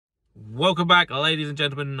Welcome back, ladies and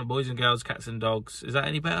gentlemen, boys and girls, cats and dogs. Is that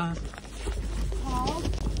any better? Oh.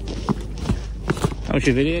 How much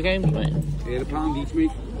your video games, mate? £1 each,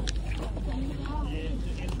 mate.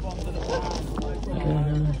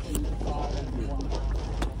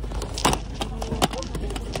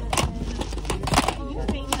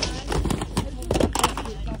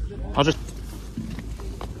 I'll just...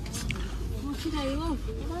 What's your name, love?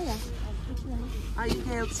 Are you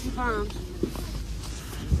girl, £2?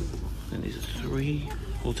 And these are 3.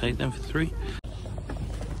 We'll take them for 3.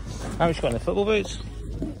 How much you got in the football boots?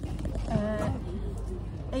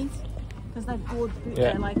 8. Because they're good boots,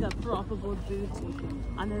 Yeah. they're like a proper good boot.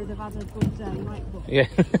 I know they've had a good like, but Yeah.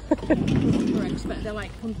 they're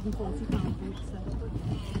like £140 boots. So.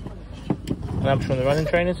 And how much on the running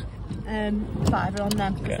trainers? 5 on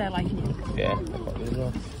them because they're like new. Yeah, I've got these as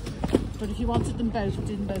well. But if you wanted them both,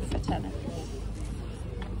 do them both for £10.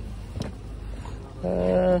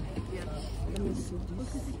 Let me see.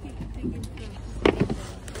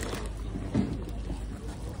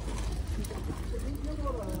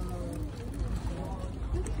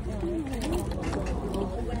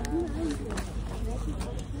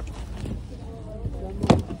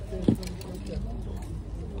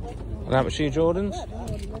 And how much are your Jordans?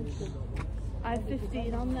 I have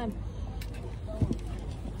 15 on them.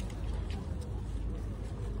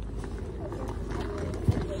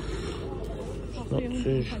 Not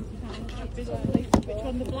too... Which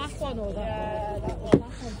one, the black one or that one?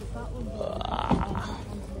 That one.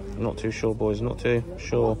 I'm not too sure, boys. Not too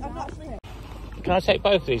sure. Can I take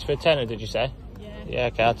both of these for a tenner? Did you say? Yeah.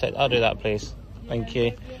 Okay. I'll do that, please. Thank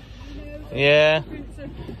you. Yeah.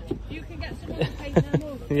 You can get some paint them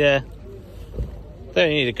up. Yeah. They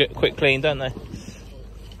need a good, quick clean, don't they?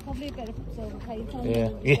 Probably a bit of silver paint on Yeah.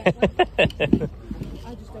 them. Yeah.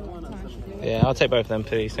 I just don't want time to do it. Yeah. I'll take both of them,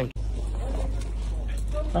 please. Thank you.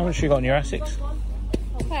 How much you got on your Asics?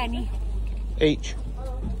 A penny. Each.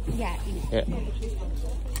 Yeah. Yeah. Each.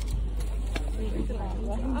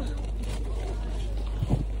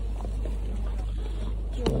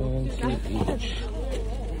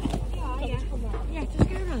 Yeah, just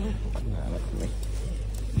go around. No, not for me.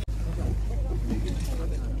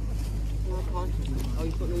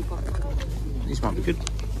 These might be good. A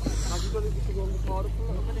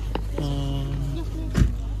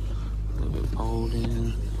little bit of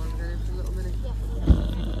folding.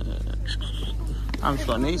 How much you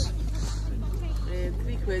got on these? £3.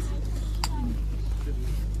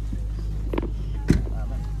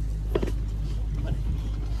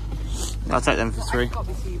 I'll take them for 3. How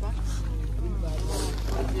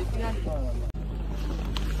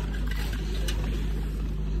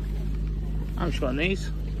much you got on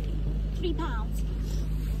these? £3.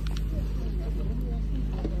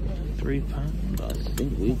 £3. I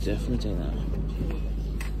think we definitely take that.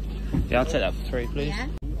 Yeah, I'll take that for 3, please. Yeah.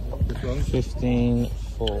 15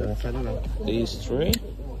 for these 3.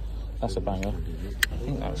 That's a banger. I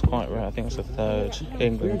think that's quite rare. I think it's a 3rd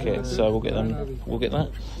England kit, so we'll get them. We'll get that.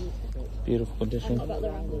 Beautiful condition.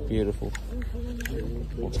 Beautiful.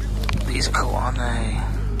 These are cool, aren't they?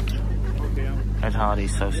 Ed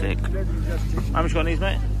Hardy's so sick. How much you got on these,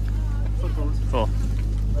 mate? 4.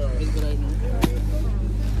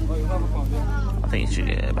 I think you should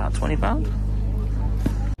get about £20.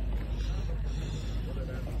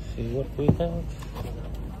 See what we have.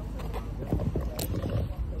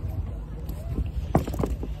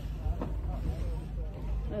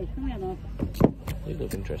 Oh, come here now. They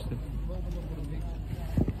look interesting.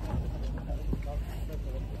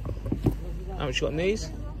 How much you got on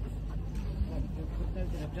these?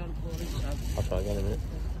 I'll try again in a minute.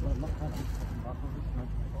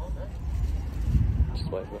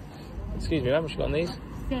 Just wait for it. Excuse me, how much you got on these?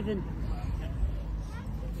 7.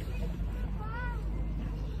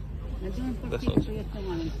 That's not...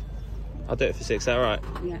 I'll do it for 6, is that right?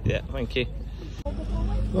 Yeah. Yeah, thank you.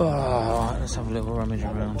 Oh, right, let's have a little rummage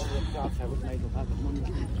around.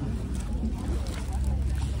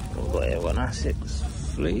 We've got here one Asics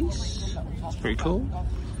fleece. It's pretty cool.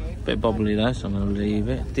 Bit bobbly though, so I'm going to leave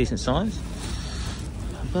it. Decent size.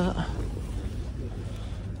 But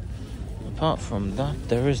apart from that,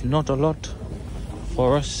 there is not a lot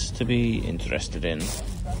for us to be interested in.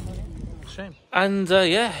 Shame. And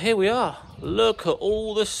yeah, here we are. Look at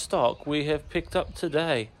all the stock we have picked up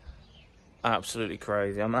today. Absolutely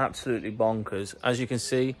crazy. I'm absolutely bonkers. As you can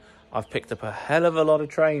see, I've picked up a hell of a lot of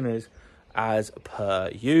trainers as per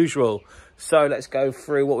usual. So let's go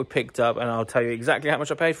through what we picked up and I'll tell you exactly how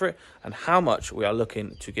much I paid for it and how much we are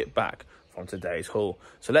looking to get back from today's haul.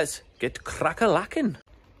 So let's get crack-a-lacking.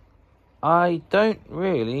 I don't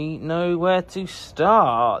really know where to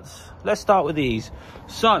start. Let's start with these.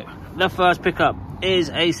 So, the first pickup is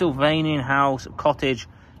a Sylvanian house cottage.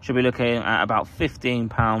 Should be looking at about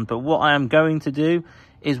 £15. But what I am going to do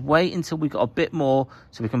is wait until we got a bit more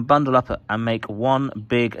so we can bundle up and make one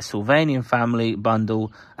big Sylvanian family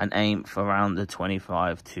bundle and aim for around the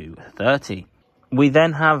 25 to 30. We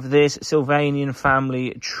then have this Sylvanian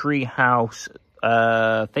family treehouse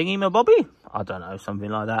thingy-mabobby. I don't know,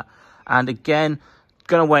 something like that. And again,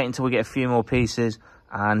 gonna wait until we get a few more pieces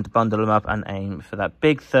and bundle them up and aim for that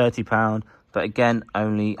big £30. But again,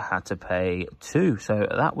 only had to pay 2. So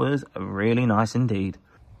that was really nice indeed.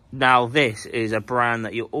 Now, this is a brand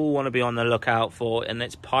that you all want to be on the lookout for, and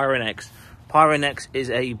it's Pyrenex. Pyrenex is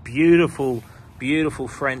a beautiful, beautiful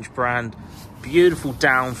French brand. Beautiful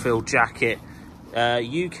downfill jacket.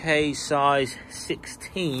 UK size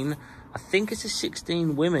 16. I think it's a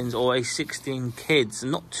 16 women's or a 16 kids.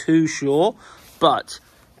 I'm not too sure. But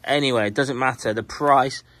anyway, it doesn't matter. The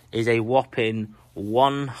price is a whopping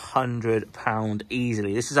 £100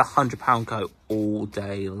 easily. This is a £100 coat all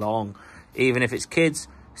day long. Even if it's kids,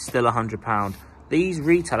 still £100. These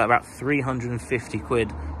retail at about 350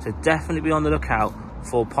 quid. So definitely be on the lookout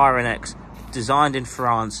for Pyrenex. Designed in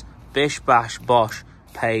France. Bish bash bosh.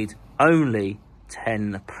 Paid only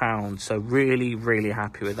 £10. So really, really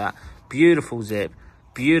happy with that. Beautiful zip,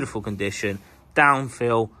 beautiful condition,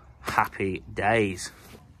 downfill, happy days.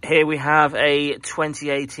 Here we have a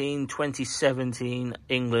 2018-2017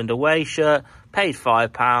 England away shirt, paid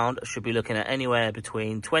 £5. Should be looking at anywhere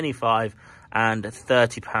between £25 and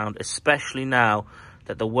 £30, especially now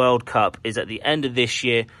that the World Cup is at the end of this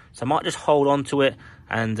year. So I might just hold on to it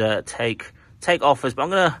and take offers,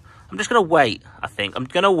 but I'm just gonna wait. I think I'm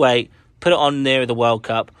gonna wait, put it on near the World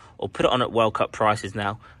Cup, or put it on at World Cup prices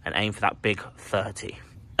now and aim for that big 30.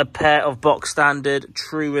 A pair of box standard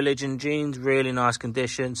True Religion jeans, really nice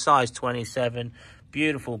condition, size 27,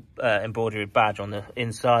 beautiful embroidery badge on the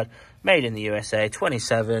inside, made in the USA,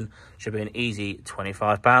 27, should be an easy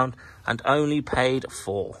 £25 and only paid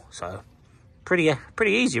 4. So pretty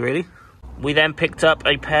easy really. We then picked up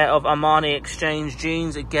a pair of Armani Exchange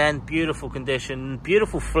jeans, again, beautiful condition,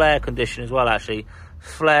 beautiful flare condition as well actually.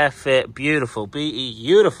 Flare fit, beautiful,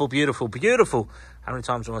 beautiful, beautiful, beautiful. How many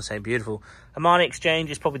times do I want to say beautiful? Armani Exchange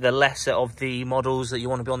is probably the lesser of the models that you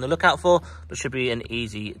want to be on the lookout for, but should be an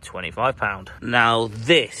easy £25. Now,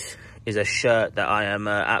 this is a shirt that I am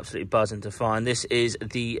absolutely buzzing to find. This is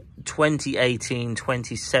the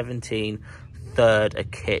 2018-2017 third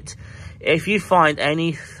kit. If you find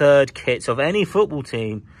any third kits of any football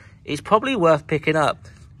team, it's probably worth picking up.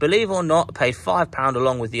 Believe it or not, pay £5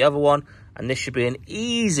 along with the other one, and this should be an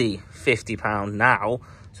easy £50 now.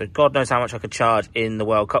 So God knows how much I could charge in the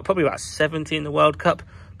World Cup. Probably about 70 in the World Cup.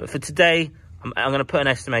 But for today, I'm going to put an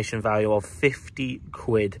estimation value of 50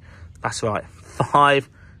 quid. That's right, 50.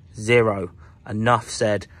 Enough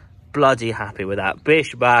said. Bloody happy with that.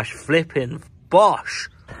 Bish bash, flipping bosh.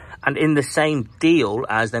 And in the same deal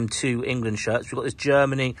as them 2 England shirts, we've got this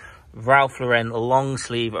Germany Ralph Lauren long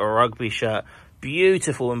sleeve rugby shirt.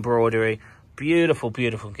 Beautiful embroidery. Beautiful,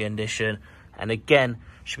 beautiful condition. And again,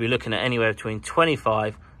 should be looking at anywhere between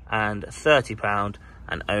 £25 and £30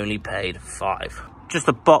 and only paid 5. Just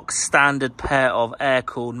a box standard pair of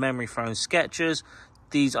air-cooled memory foam Skechers.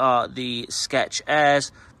 These are the Skech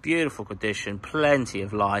Airs. Beautiful condition, plenty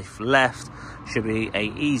of life left. Should be a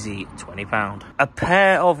easy £20. A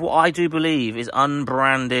pair of what I do believe is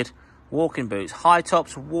unbranded walking boots. High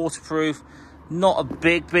tops, waterproof. Not a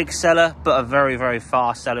big seller, but a very, very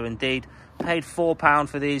fast seller indeed. Paid £4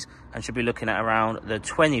 for these and should be looking at around the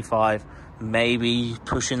 25, maybe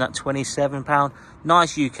pushing that £27.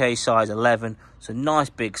 Nice UK size 11, so nice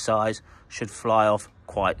big size, should fly off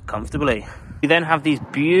quite comfortably. We then have these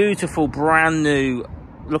beautiful brand new,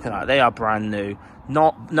 look at that, they are brand new,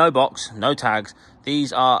 no box, no tags.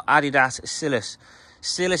 These are Adidas Silas.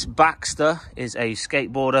 Silas Baxter is a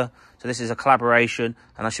skateboarder, so this is a collaboration,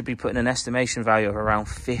 and I should be putting an estimation value of around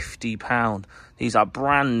 £50. These are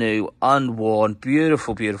brand new, unworn,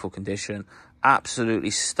 beautiful, beautiful condition. Absolutely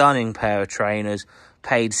stunning pair of trainers.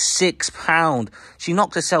 Paid £6. She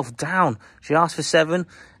knocked herself down. She asked for 7,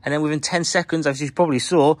 and then within 10 seconds, as you probably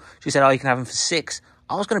saw, she said, oh, you can have them for 6.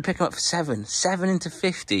 I was going to pick them up for 7. 7 into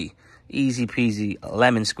 50. Easy peasy,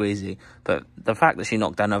 lemon squeezy. But the fact that she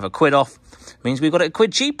knocked down another £1 off means we got it a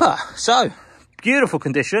 £1 cheaper. So, beautiful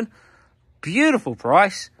condition, beautiful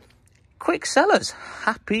price, quick sellers,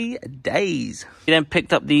 happy days. We then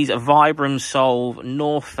picked up these Vibram Solve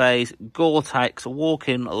North Face Gore-Tex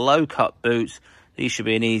walk-in low-cut boots. These should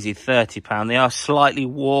be an easy £30. They are slightly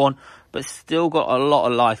worn, but still got a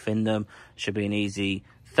lot of life in them. Should be an easy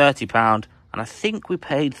 £30, and I think we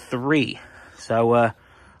paid £3. So I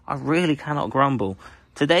really cannot grumble.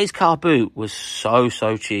 Today's Carboot was so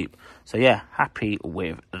cheap. So yeah, happy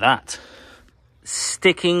with that.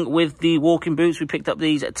 Sticking with the walking boots, we picked up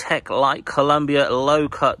these Tech Light Columbia low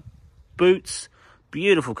cut boots.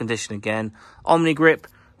 Beautiful condition again. Omni grip,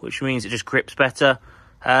 which means it just grips better.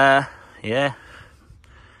 Yeah,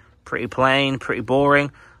 pretty plain, pretty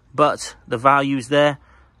boring, but the value's there.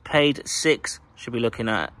 Paid £6, should be looking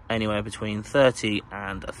at anywhere between 30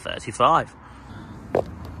 and 35.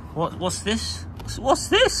 What's this? What's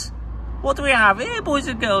this? What do we have here, boys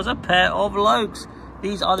and girls? A pair of Lokes.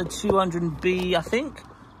 These are the 200B, I think.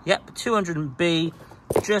 Yep, 200B.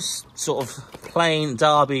 Just sort of plain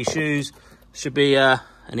derby shoes. Should be an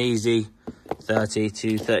easy 30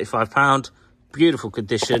 to 35 pound. Beautiful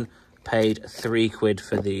condition. Paid £3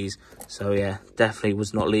 for these. So yeah, definitely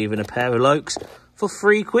was not leaving a pair of Lokes for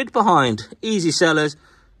 £3 behind. Easy sellers.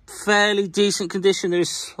 Fairly decent condition. There is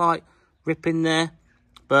slight rip in there.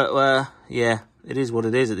 But yeah, it is what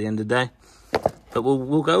it is at the end of the day. But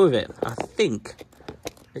we'll go with it. I think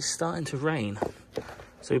it's starting to rain.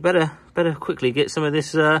 So we better quickly get some of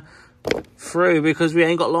this through, because we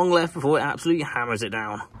ain't got long left before it absolutely hammers it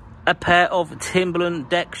down. A pair of Timberland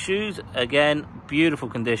deck shoes. Again, beautiful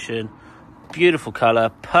condition, beautiful colour,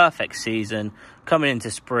 perfect season. Coming into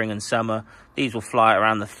spring and summer. These will fly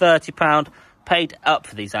around the £30. Paid up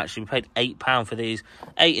for these, actually. We paid £8 for these.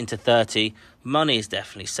 8 into 30. Money is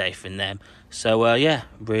definitely safe in them. So, yeah,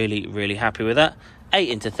 really happy with that. 8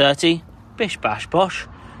 into 30. Bish, bash, bosh.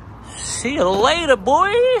 See you later,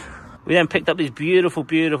 boy. We then picked up these beautiful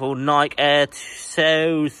Nike Air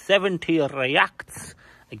 270 Reacts.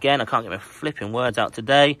 Again, I can't get my flipping words out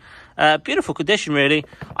today. Beautiful condition, really.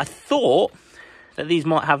 I thought that these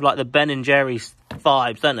might have, like, the Ben & Jerry's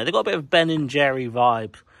vibes, don't they? They've got a bit of Ben & Jerry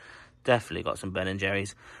vibes. Definitely got some Ben &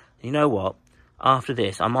 Jerry's. You know what? After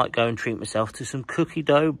this, I might go and treat myself to some cookie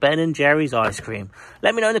dough Ben & Jerry's ice cream.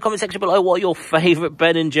 Let me know in the comment section below what your favourite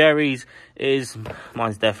Ben & Jerry's is.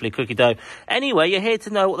 Mine's definitely cookie dough. Anyway, you're here to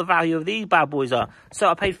know what the value of these bad boys are. So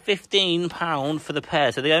I paid £15 for the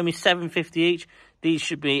pair. So they owe me $7.50 each. These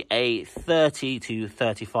should be a £30 to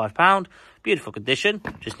 £35. Beautiful condition.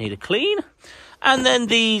 Just need a clean. And then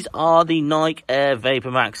these are the Nike Air Vapor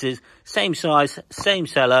Maxes. Same size, same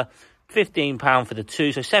seller. £15 for the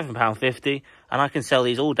two, so £7.50. And I can sell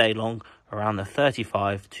these all day long around the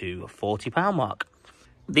 £35 to £40 mark.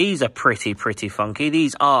 These are pretty funky.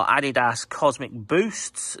 These are Adidas Cosmic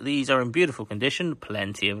Boosts. These are in beautiful condition,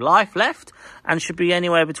 plenty of life left, and should be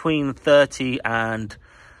anywhere between £30 and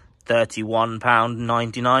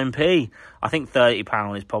 £31.99p. I think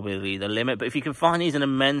 £30 is probably the limit, but if you can find these in a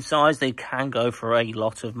men's size, they can go for a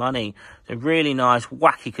lot of money. So really nice,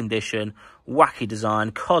 wacky condition, wacky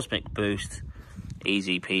design, Cosmic Boost.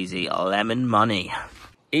 Easy peasy lemon money.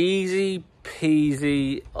 Easy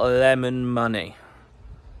peasy lemon money.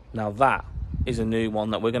 Now that is a new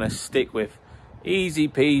one that we're going to stick with. Easy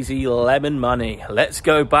peasy lemon money. Let's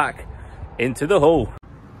go back into the haul.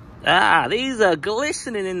 These are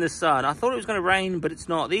glistening in the sun. I thought it was going to rain, but it's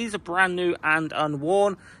not. These are brand new and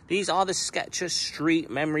unworn. These are the Skechers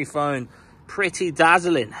Street Memory Foam. Pretty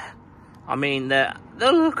dazzling. I mean,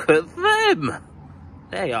 look at them.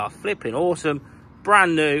 They are flipping awesome.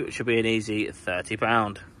 Brand new. Should be an easy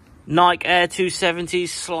 £30. Nike Air 270s,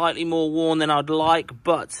 slightly more worn than I'd like,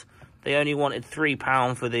 but they only wanted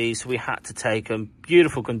 £3 for these, so we had to take them.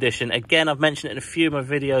 Beautiful condition. Again, I've mentioned it in a few of my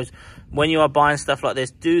videos. When you are buying stuff like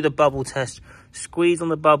this, do the bubble test. Squeeze on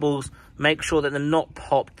the bubbles. Make sure that they're not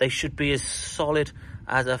popped. They should be as solid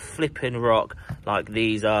as a flipping rock like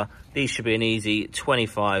these are. These should be an easy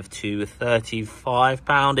 £25 to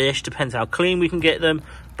 £35-ish. Depends how clean we can get them.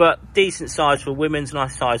 But decent size for women's,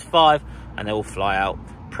 nice size 5. And they will fly out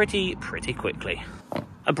pretty quickly.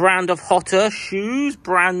 A brand of Hotter shoes,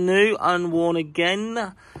 brand new, unworn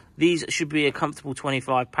again. These should be a comfortable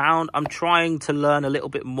 £25. I'm trying to learn a little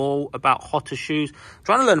bit more about Hotter shoes. I'm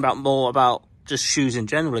trying to learn more about just shoes in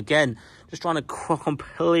general. Again, just trying to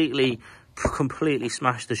completely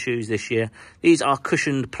smash the shoes this year. These are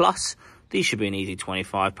cushioned plus. These should be an easy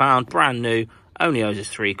 £25. Brand new, only owes us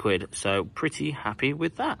 £3. So pretty happy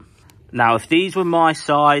with that. Now, if these were my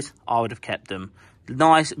size, I would have kept them.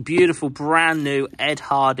 Nice, beautiful, brand new Ed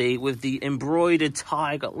Hardy with the embroidered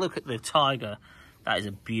tiger. Look at the tiger. That is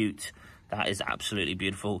a beaut. That is absolutely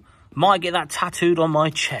beautiful. Might get that tattooed on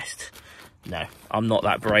my chest. No, I'm not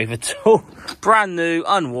that brave at all. Brand new,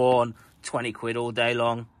 unworn, £20 all day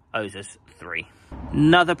long. Owes us £3.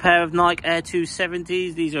 Another pair of Nike Air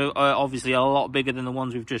 270s. These are obviously a lot bigger than the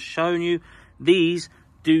ones we've just shown you. These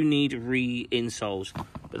do need re-insoles.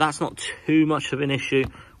 but that's not too much of an issue.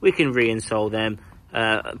 We can reinsole them.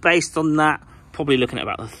 Based on that, probably looking at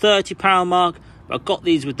about the £30 mark. But I got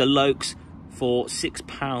these with the Lokes for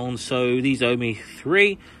 £6, so these owe me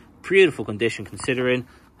 £3. Beautiful condition considering.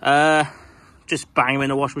 Just bang them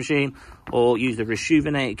in a wash machine or use the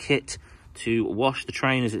Rejuvenate kit to wash the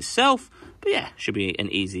trainers itself. But yeah, should be an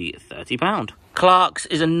easy £30. Clarks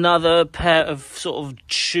is another pair of sort of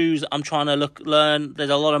shoes that I'm trying to learn. There's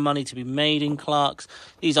a lot of money to be made in Clarks.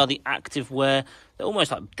 These are the active wear. They're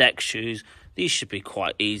almost like deck shoes. These should be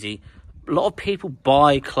quite easy. A lot of people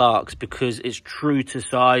buy Clarks because it's true to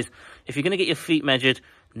size. If you're going to get your feet measured,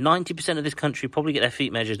 90% of this country probably get their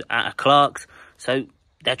feet measured at a Clarks. So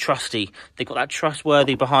they're trusty. They've got that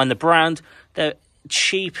trustworthy behind the brand. They're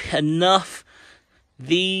cheap enough.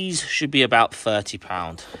 These should be about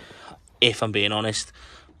 £30, if I'm being honest.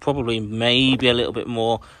 Probably maybe a little bit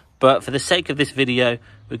more. But for the sake of this video,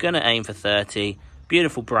 we're going to aim for 30.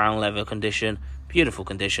 Beautiful brown leather condition. Beautiful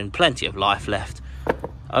condition. Plenty of life left.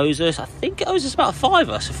 Owes us, I think it owes us about a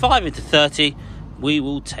 £5. So 5 into 30, we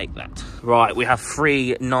will take that. Right, we have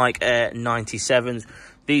 3 Nike Air 97s.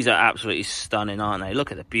 These are absolutely stunning, aren't they?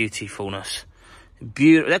 Look at the beautifulness.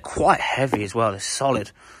 They're quite heavy as well. They're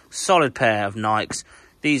solid pair of Nikes.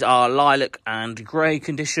 These are lilac and grey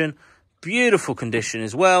condition. Beautiful condition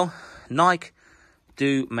as well. Nike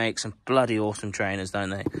do make some bloody awesome trainers,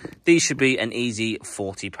 don't they? These should be an easy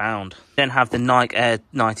 £40. Then have the Nike Air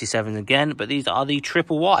 97s again, but these are the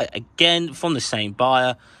triple white. Again, from the same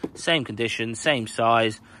buyer, same condition, same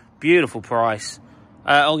size, beautiful price.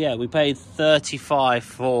 Oh yeah, we paid £35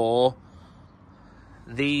 for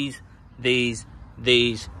these,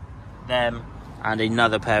 them, and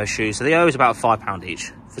another pair of shoes. So they owe us about £5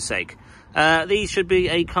 each, for sake. These should be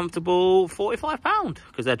a comfortable £45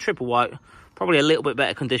 because they're triple white. Probably a little bit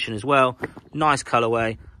better condition as well. Nice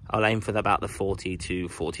colourway. I'll aim for about the 40 to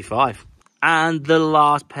 45. And the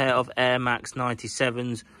last pair of Air Max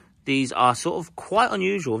 97s. These are sort of quite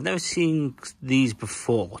unusual. I've never seen these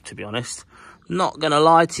before, to be honest. Not going to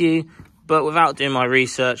lie to you, but without doing my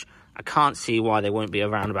research, I can't see why they won't be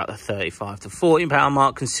around about the £35 to £40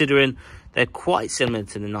 mark, considering they're quite similar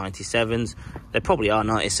to the 97s. They probably are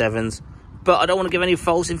 97s. But I don't want to give any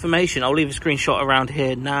false information. I'll leave a screenshot around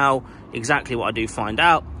here now, exactly what I do find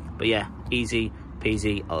out. But yeah, easy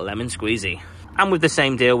peasy lemon squeezy. And with the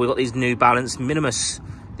same deal, we've got these New Balance Minimus.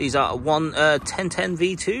 These are 1010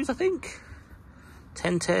 V2s, I think.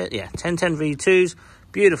 1010 V2s.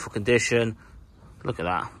 Beautiful condition. Look at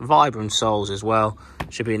that. Vibrant soles as well.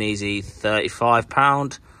 Should be an easy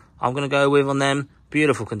 £35. I'm going to go with on them.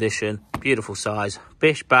 Beautiful condition. Beautiful size.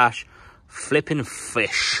 Bish bash. Flipping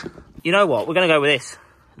fish. You know what? We're going to go with this.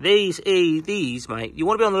 These, mate. You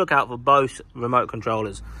want to be on the lookout for Bose remote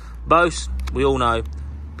controllers. Bose, we all know,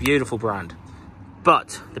 beautiful brand.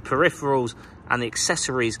 But the peripherals and the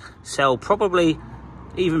accessories sell probably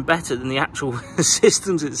even better than the actual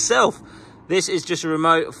systems itself. This is just a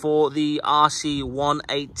remote for the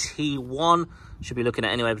RC18T1. Should be looking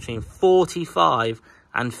at anywhere between £45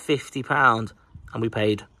 and £50. And we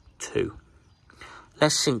paid £2.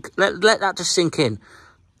 Let that just sink in.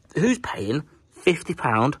 Who's paying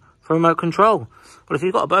 £50 for a remote control? Well, if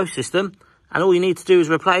you've got a Bose system and all you need to do is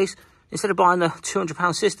replace, instead of buying the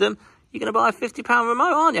 £200 system, you're going to buy a £50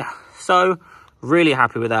 remote, aren't you? So, really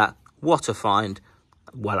happy with that. What a find.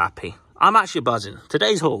 Well happy. I'm actually buzzing.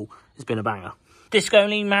 Today's haul has been a banger. Disc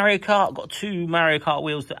only Mario Kart. Got 2 Mario Kart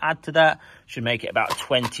wheels to add to that. Should make it about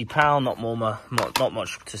 £20. Not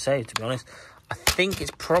much to say, to be honest. I think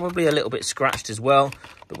it's probably a little bit scratched as well,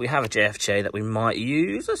 but we have a JFJ that we might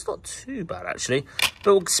use. That's not too bad, actually.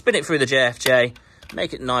 But we'll spin it through the JFJ,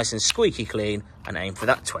 make it nice and squeaky clean, and aim for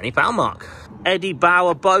that £20 mark. Eddie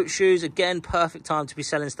Bauer boat shoes. Again, perfect time to be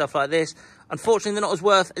selling stuff like this. Unfortunately, they're not as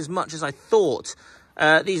worth as much as I thought.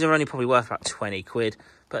 These are only probably worth about 20 quid,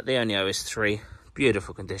 but they only owe us 3.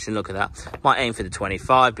 Beautiful condition, look at that. Might aim for the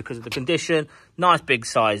 25 because of the condition. Nice big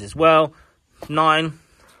size as well. 9.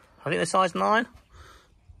 I think they're size 9.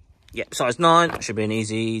 Yep, size 9. Should be an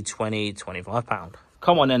easy £20–25.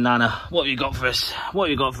 Come on then, Nana. What have you got for us? What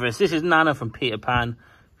have you got for us? This is Nana from Peter Pan.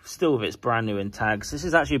 Still with its brand new in tags. This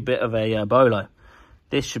is actually a bit of a bolo.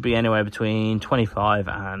 This should be anywhere between £25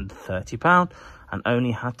 and £30. And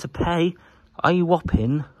only had to pay a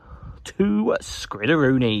whopping 2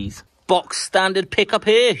 skridderoonies. Box standard pickup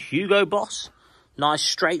here. Hugo Boss. Nice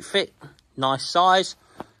straight fit. Nice size.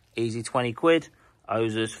 Easy 20 quid.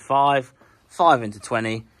 Owes us 5 into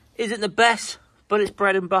 20. Isn't the best, but it's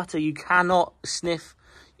bread and butter. You cannot sniff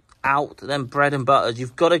out them bread and butters.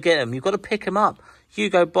 You've got to get them. You've got to pick them up.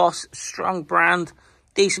 Hugo Boss, strong brand,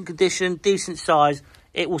 decent condition, decent size.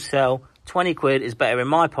 It will sell 20 quid is better in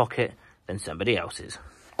my pocket than somebody else's.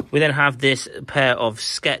 We then have this pair of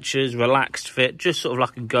Skechers relaxed fit, just sort of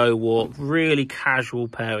like a go walk, really casual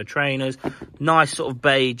pair of trainers. Nice sort of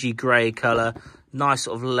beigey grey colour, nice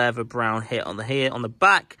sort of leather brown hit on the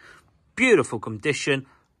back. Beautiful condition,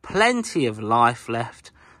 plenty of life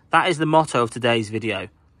left. That is the motto of today's video,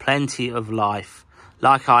 plenty of life,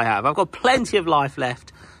 like I have. I've got plenty of life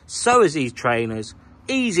left, so is these trainers.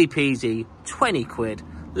 Easy peasy, 20 quid.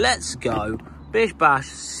 Let's go. Bish bash,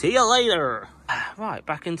 see you later. Right,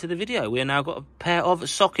 back into the video. We have now got a pair of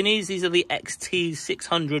Sauconys. These are the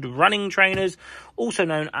XT600 running trainers, also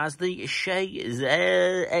known as the Shea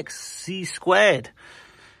XC Squared.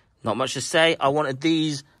 Not much to say. I wanted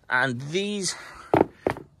these and these.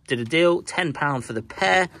 Did a deal, £10 for the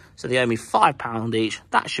pair, so they owe me £5 each.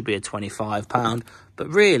 That should be a £25. But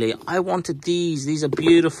really, I wanted these. These are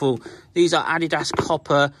beautiful. These are Adidas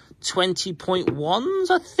Copper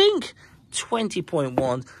 20.1s, I think.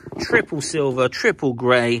 20.1, triple silver, triple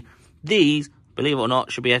grey. These, believe it or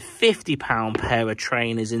not, should be a £50 pair of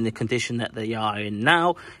trainers in the condition that they are in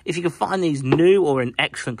now. If you can find these new or in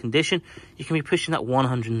excellent condition, you can be pushing that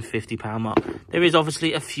 £150 mark. There is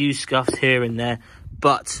obviously a few scuffs here and there,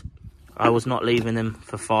 but I was not leaving them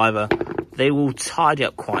for fiver. They will tidy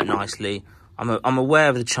up quite nicely. I'm aware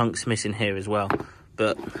of the chunks missing here as well,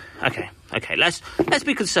 but okay, let's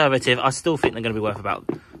be conservative. I still think they're going to be worth about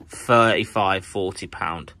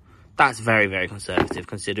 £35–40. That's very, very conservative,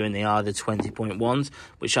 considering they are the 20.1s,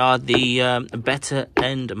 which are the better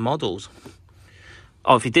end models.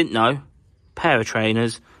 Oh, if you didn't know, pair of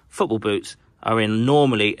trainers, football boots, are in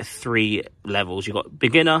normally 3 levels. You've got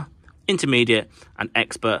beginner, intermediate, and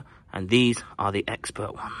expert, and these are the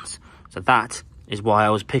expert ones. So that is why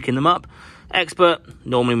I was picking them up. Expert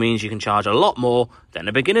normally means you can charge a lot more than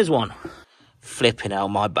a beginner's one. Flipping hell,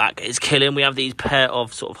 my back is killing. We have these pair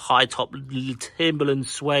of sort of high top Timberland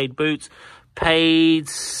suede boots. Paid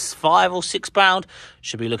 £5 or £6.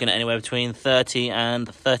 Should be looking at anywhere between £30 and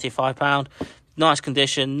 £35. Nice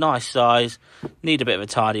condition, nice size. Need a bit of a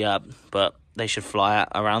tidy up, but they should fly at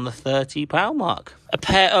around the £30 mark. A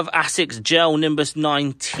pair of Asics Gel Nimbus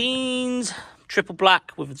 19s. Triple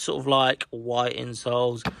black with sort of like white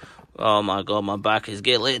insoles. Oh my god, my back is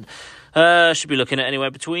gilling. Should be looking at anywhere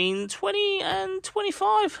between 20 and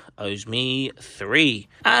 25. Owes me 3.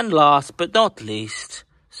 And last but not least,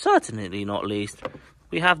 certainly not least,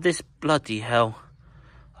 we have this bloody hell.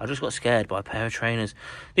 I just got scared by a pair of trainers.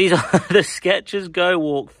 These are the Skechers Go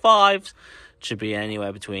Walk 5s. Should be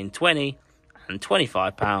anywhere between 20 and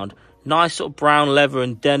 £25. Nice sort of brown leather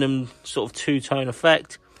and denim sort of two-tone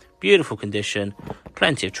effect. Beautiful condition.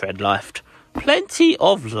 Plenty of tread left. Plenty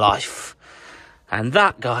of life. And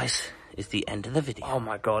that, guys, is the end of the video. Oh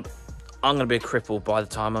my god, I'm gonna be a cripple by the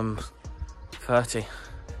time I'm 30.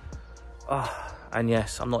 Oh, and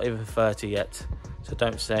yes, I'm not even 30 yet, so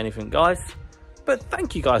don't say anything, guys. But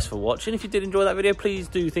thank you guys for watching. If you did enjoy that video, please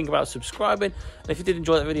do think about subscribing, and if you did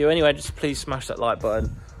enjoy that video anyway, just please smash that like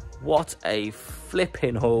button. What a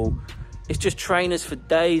flipping haul. It's just trainers for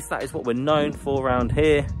days. That is what we're known for around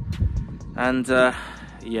here. And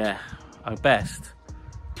yeah, I best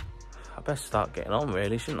start getting on,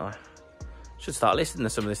 really, shouldn't I? Should start listening to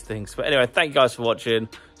some of these things. But anyway, thank you guys for watching.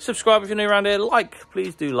 Subscribe if you're new around here. Like,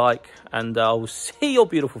 please do like. And I'll see your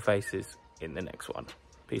beautiful faces in the next one.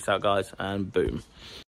 Peace out, guys, and boom.